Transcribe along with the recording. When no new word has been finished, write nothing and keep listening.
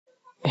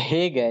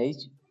Hey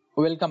guys,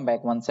 welcome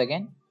back once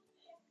again.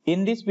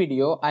 In this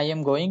video, I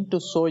am going to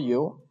show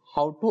you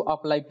how to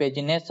apply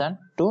pagination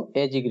to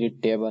edge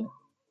grid table.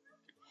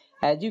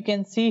 As you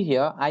can see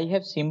here, I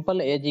have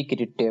simple edge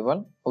grid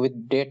table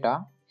with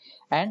data,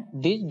 and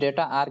these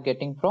data are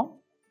getting from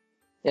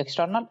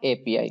external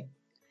API.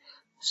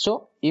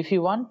 So if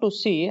you want to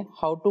see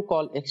how to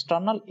call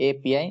external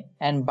API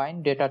and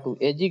bind data to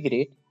edge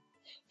grid,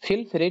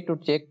 feel free to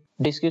check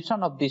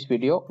description of this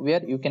video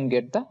where you can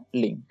get the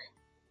link.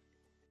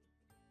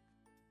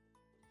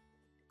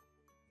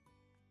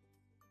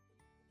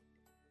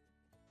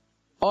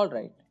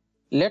 Alright,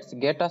 let's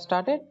get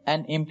started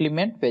and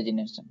implement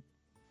pagination.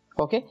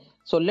 Okay,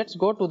 so let's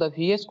go to the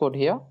VS Code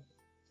here,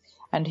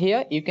 and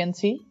here you can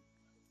see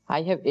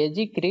I have edge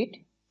grid,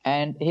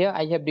 and here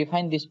I have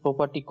defined this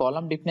property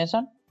column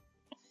definition,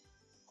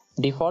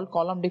 default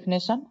column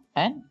definition,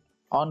 and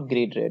on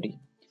grid ready.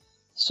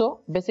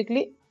 So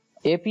basically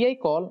API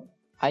call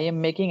I am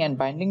making and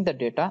binding the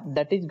data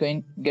that is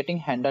getting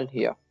handled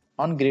here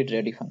on grid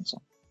ready function.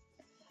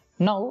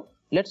 Now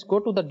let's go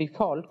to the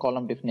default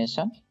column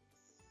definition.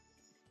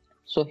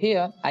 So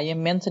here I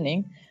am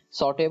mentioning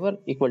sortable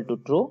equal to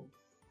true.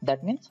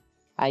 That means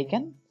I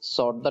can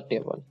sort the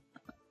table.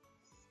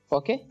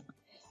 Okay,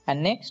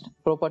 and next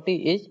property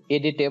is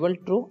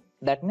editable true.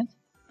 That means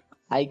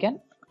I can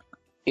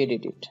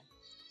edit it.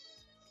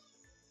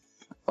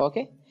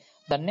 Okay,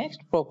 the next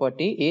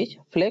property is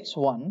flex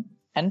 1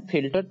 and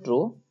filter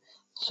true.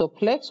 So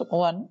flex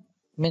 1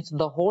 means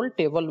the whole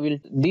table will,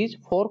 these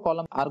 4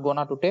 columns are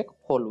gonna to take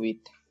whole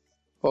width.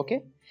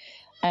 Okay,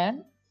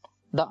 and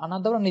the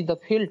another one is the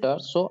filter,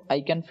 so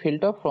I can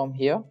filter from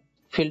here,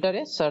 filter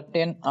a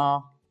certain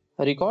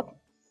record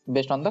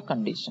based on the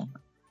condition.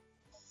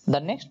 The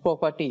next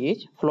property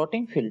is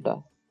floating filter.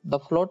 The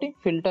floating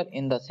filter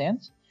in the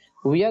sense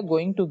we are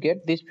going to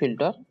get this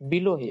filter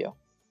below here,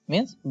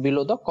 means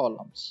below the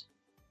columns.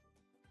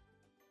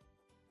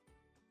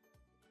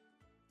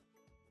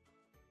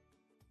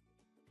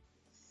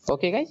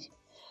 Okay guys,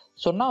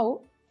 so now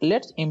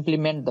let's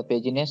implement the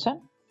pagination.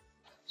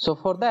 So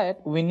for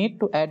that we need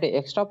to add an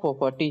extra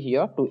property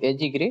here to edge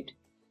grid,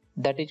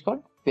 that is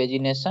called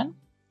pagination,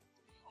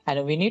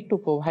 and we need to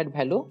provide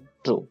value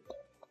true.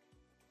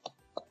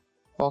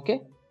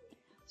 Okay,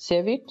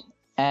 save it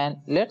and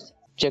let's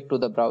check to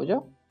the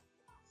browser,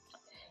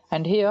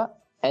 and here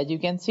as you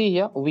can see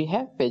here we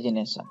have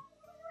pagination,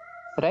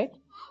 right?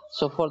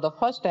 So for the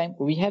first time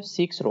we have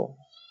 6 rows.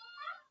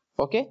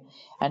 Okay,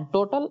 and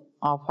total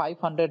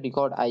 500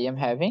 record I am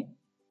having.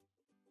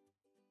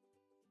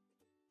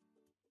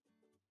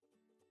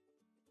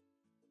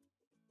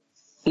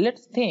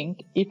 Let's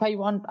think if I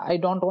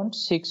don't want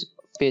 6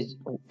 page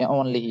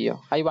only here,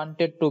 I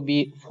wanted to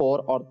be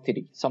 4 or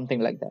 3,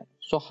 something like that.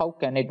 So how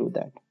can I do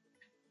that?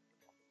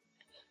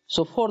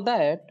 So for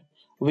that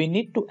we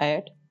need to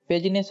add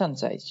pagination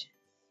size.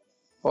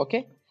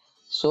 Okay,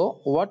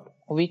 so what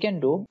we can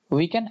do,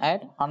 we can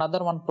add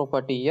another one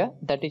property here,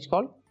 that is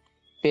called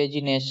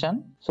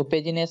pagination. So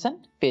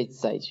pagination page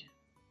size,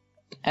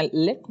 and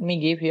let me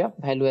give here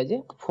value as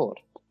a 4.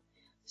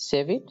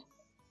 Save it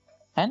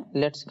and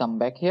let's come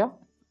back here.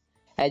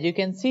 As you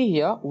can see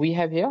here we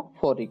have here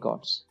 4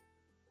 records,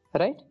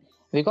 right?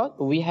 Because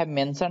we have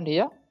mentioned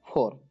here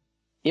 4.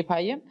 If I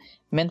am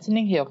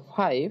mentioning here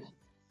 5,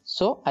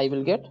 so I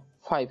will get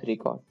 5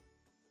 record.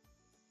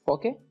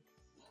 Okay,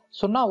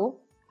 so now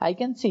I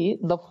can see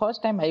the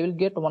first time I will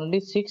get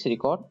only 6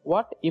 record.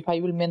 What if I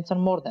will mention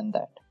more than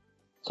that?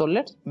 So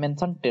let's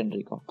mention 10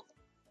 record.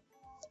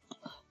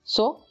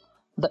 So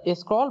the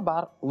scroll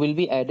bar will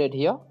be added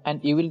here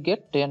and you will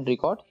get 10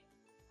 record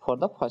for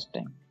the first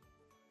time.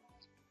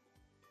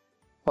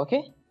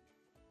 Okay,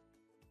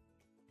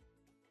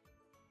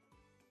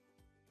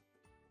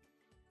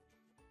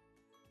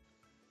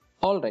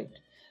 alright,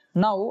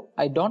 now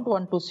I don't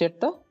want to set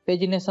the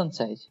pagination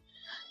size.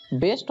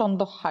 Based on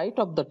the height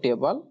of the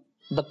table,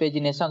 the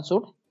pagination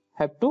should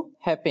have to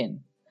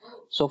happen.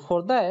 So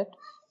for that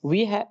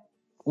we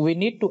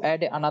need to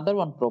add another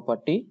one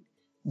property,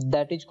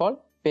 that is called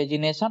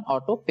pagination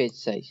auto page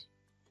size.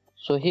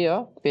 So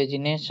here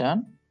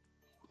pagination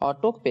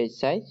auto page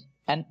size,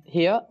 and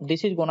here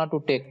this is gonna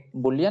to take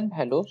boolean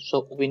value,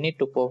 so we need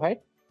to provide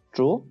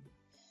true,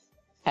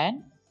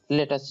 and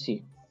let us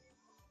see.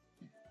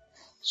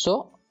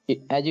 So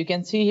as you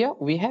can see here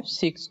we have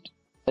 6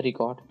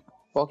 record.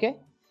 Okay,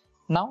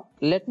 now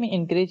let me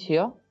increase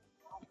here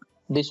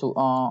this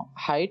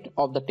height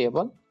of the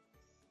table.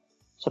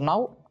 So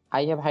now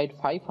I have height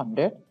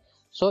 500,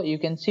 so you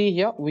can see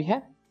here we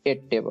have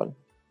 8 table.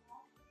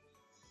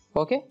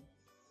 Okay,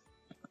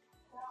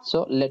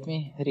 so let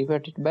me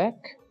revert it back.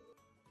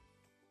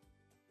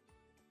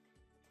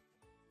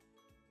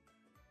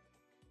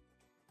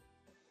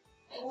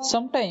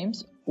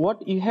 Sometimes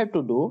what you have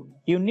to do,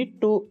 you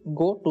need to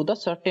go to the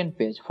certain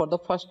page for the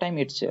first time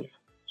itself.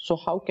 So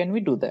how can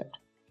we do that?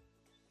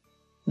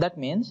 That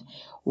means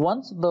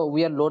once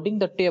we are loading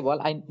the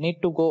table, I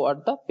need to go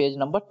at the page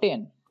number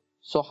 10.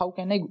 So how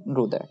can I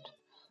do that?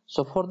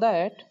 So for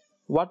that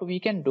what we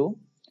can do,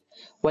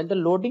 while the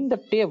loading the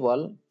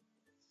table,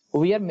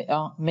 we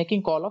are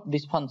making call of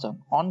this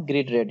function on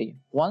grid ready.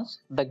 Once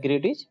the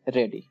grid is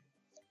ready,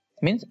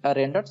 means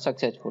rendered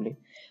successfully.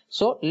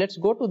 So let's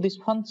go to this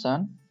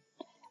function,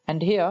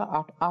 and here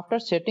after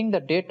setting the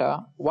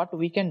data, what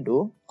we can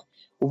do,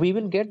 we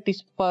will get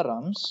these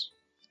params,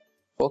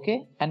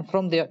 okay, and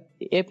from the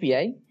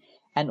API,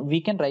 and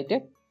we can write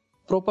a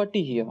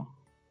property here,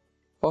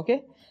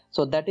 okay.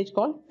 So that is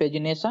called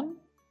pagination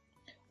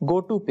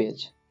go to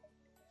page.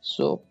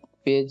 So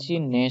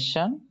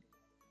pagination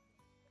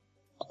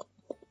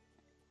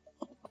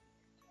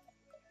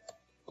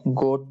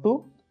go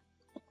to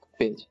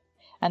page,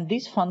 and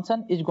this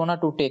function is gonna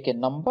to take a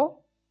number,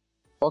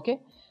 okay.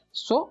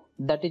 So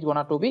that is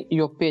gonna to be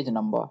your page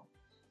number.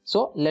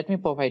 So let me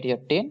provide here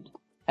 10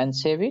 and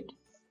save it.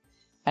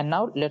 And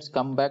now let's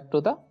come back to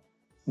the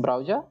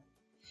browser,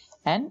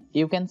 and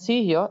you can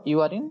see here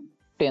you are in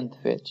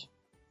 10th page,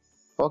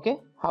 okay.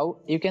 How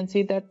you can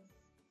see that?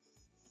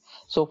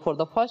 So for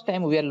the first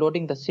time we are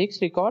loading the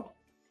 6th record,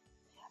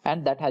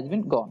 and that has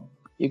been gone.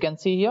 You can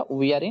see here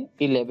we are in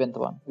 11th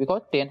one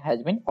because 10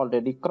 has been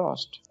already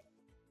crossed.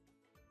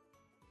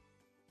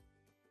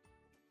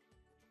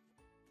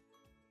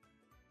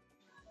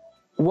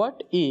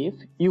 What if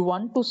you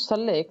want to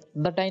select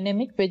the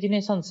dynamic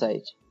pagination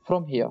size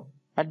from here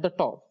at the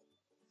top?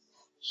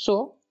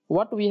 So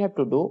what we have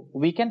to do,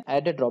 we can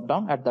add a drop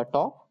down at the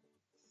top.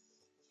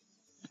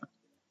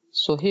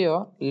 So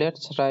here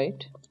let's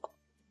write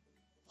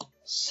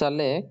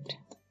select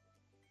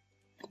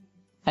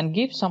and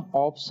give some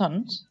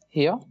options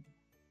here.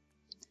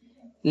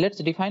 Let's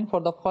define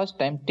for the first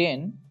time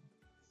 10,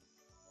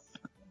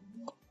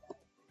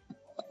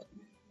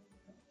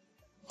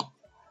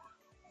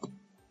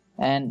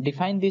 and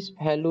define this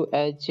value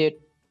as a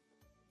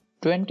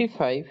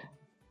 25,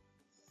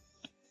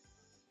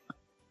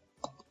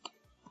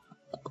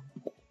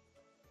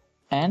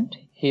 and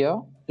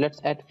here let's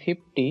add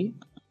 50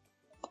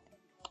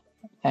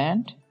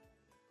 and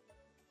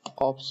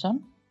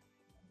option,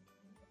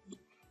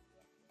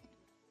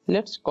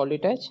 let's call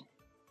it as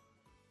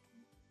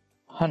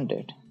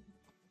 100,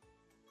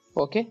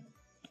 okay.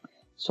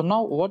 So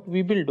now what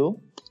we will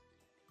do,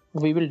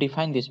 we will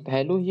define this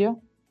value here.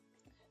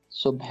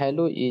 So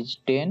value is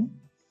 10,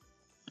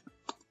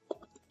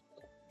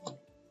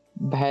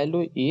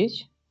 value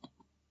is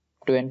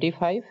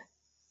 25,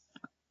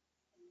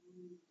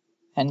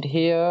 and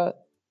here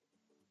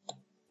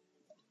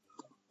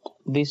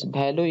this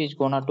value is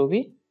gonna to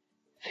be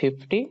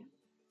 50,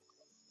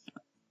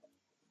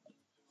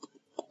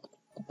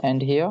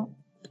 and here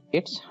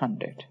it's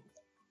 100,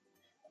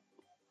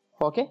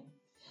 okay.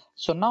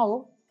 So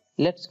now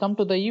let's come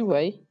to the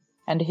UI,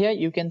 and here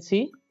you can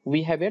see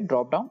we have a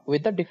drop down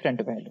with a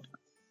different value,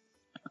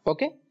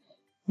 okay,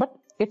 but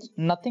it's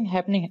nothing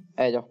happening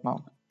as of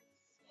now.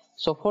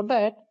 So for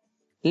that,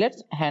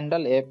 let's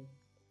handle a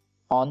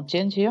on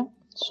change here.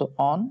 So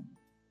on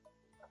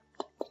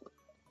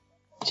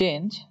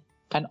change,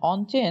 and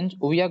on change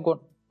we are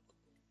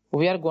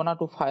gonna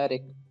to fire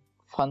a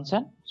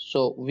function.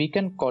 So we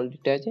can call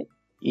it as a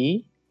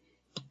e,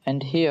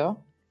 and here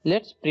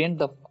let's print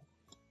the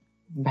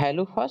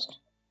value first.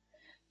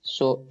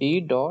 So e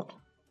dot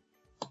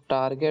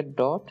target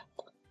dot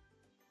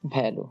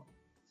value,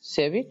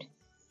 save it,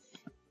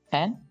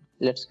 and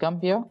let's come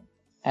here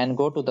and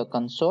go to the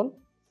console,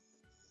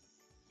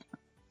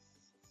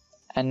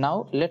 and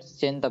now let's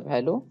change the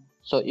value.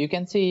 So you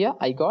can see here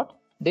I got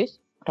this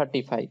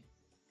 35.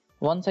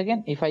 Once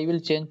again if I will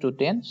change to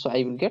 10, so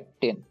I will get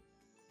 10,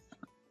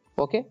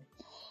 okay.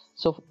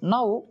 So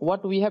now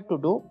what we have to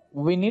do,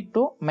 we need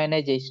to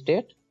manage a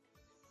state.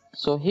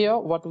 So here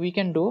what we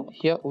can do,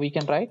 here we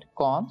can write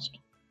const,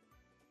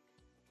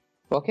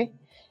 okay,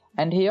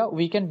 and here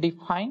we can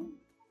define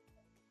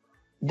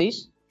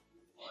this,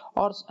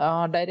 or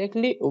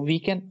directly we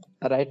can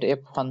write a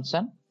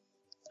function,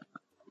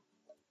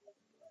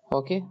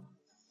 okay.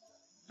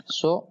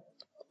 So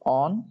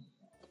on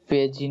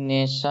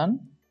pagination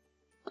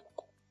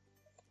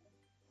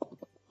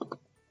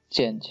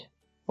change,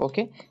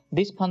 okay,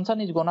 this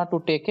function is gonna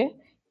to take a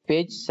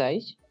page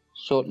size.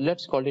 So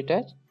let's call it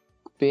as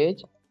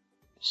page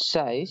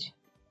size,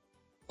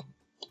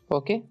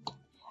 okay.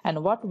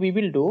 And what we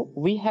will do,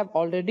 we have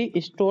already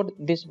stored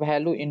this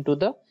value into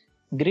the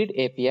grid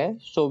API,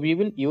 so we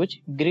will use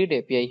grid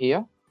API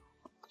here.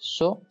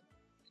 So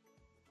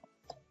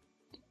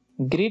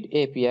grid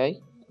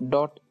API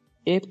dot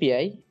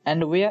API,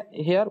 and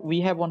here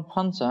we have one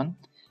function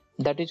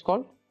that is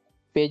called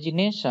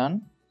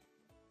pagination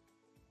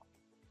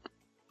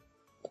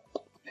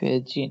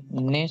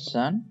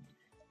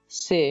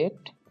set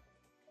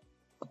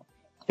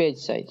page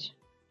size,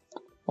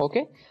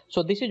 okay.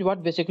 So this is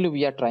what basically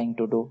we are trying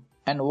to do,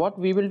 and what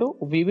we will do,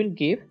 we will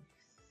give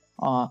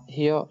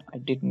here I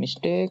did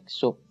mistake,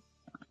 so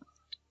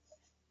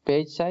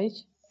page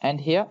size, and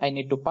here I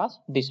need to pass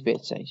this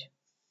page size,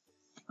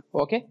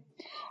 okay.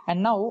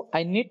 And now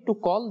I need to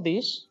call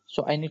this,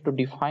 so I need to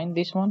define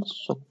this one,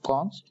 so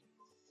const,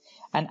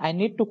 and I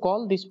need to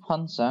call this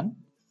function,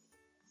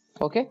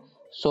 okay.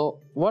 So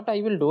what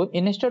I will do,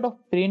 instead of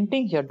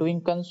printing here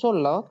doing console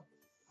log,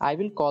 I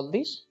will call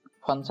this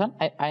function,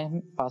 I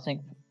am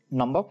passing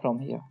number from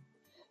here.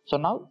 So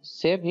now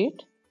save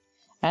it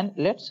and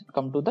let's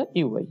come to the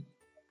UI.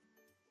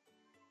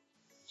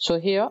 So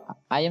here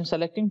I am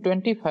selecting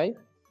 25,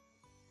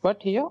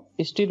 but here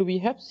still we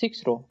have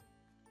 6 rows.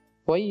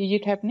 Why is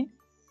it happening?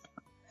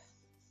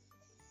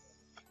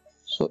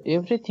 So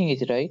everything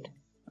is right.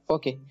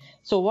 Okay,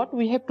 so what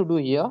we have to do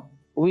here,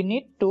 we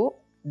need to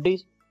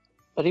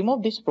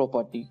remove this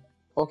property.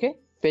 Okay,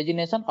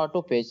 pagination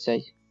auto page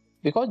size,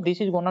 because this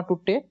is gonna to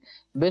take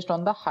based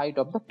on the height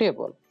of the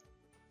table.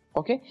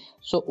 Okay,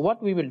 so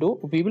what we will do,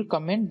 we will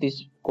comment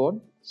this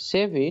code,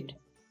 save it,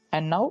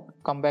 and now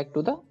come back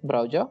to the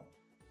browser.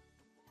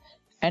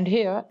 And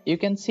here you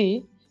can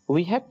see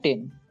we have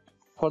 10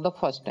 for the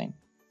first time.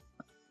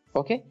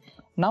 Okay,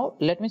 now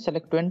let me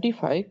select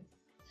 25.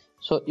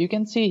 So you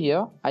can see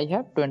here I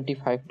have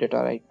 25 data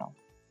right now.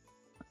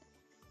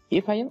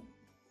 If I am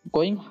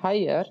going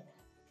higher,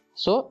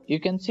 so you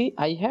can see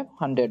I have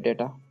 100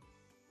 data.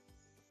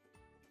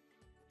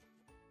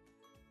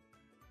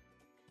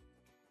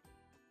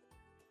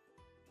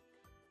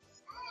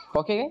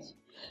 Okay guys,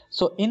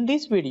 so in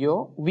this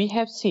video we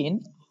have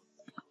seen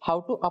how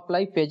to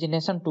apply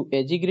pagination to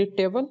edge grid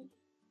table,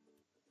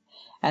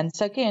 and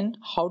second,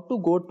 how to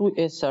go to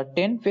a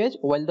certain page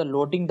while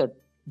loading the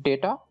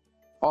data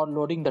or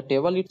loading the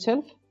table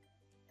itself,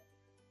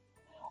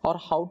 or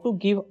how to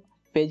give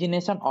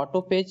pagination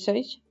auto page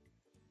size.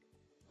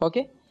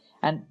 Okay,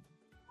 and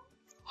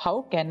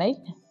how can I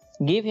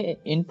give an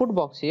input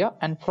box here,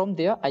 and from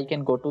there I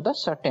can go to the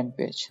certain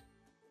page.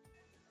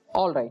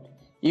 Alright,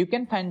 you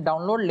can find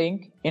download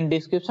link in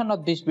description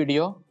of this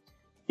video.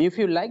 If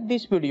you like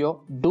this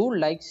video, do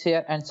like,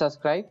 share and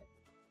subscribe.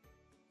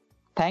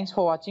 Thanks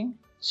for watching.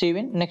 See you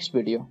in next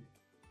video.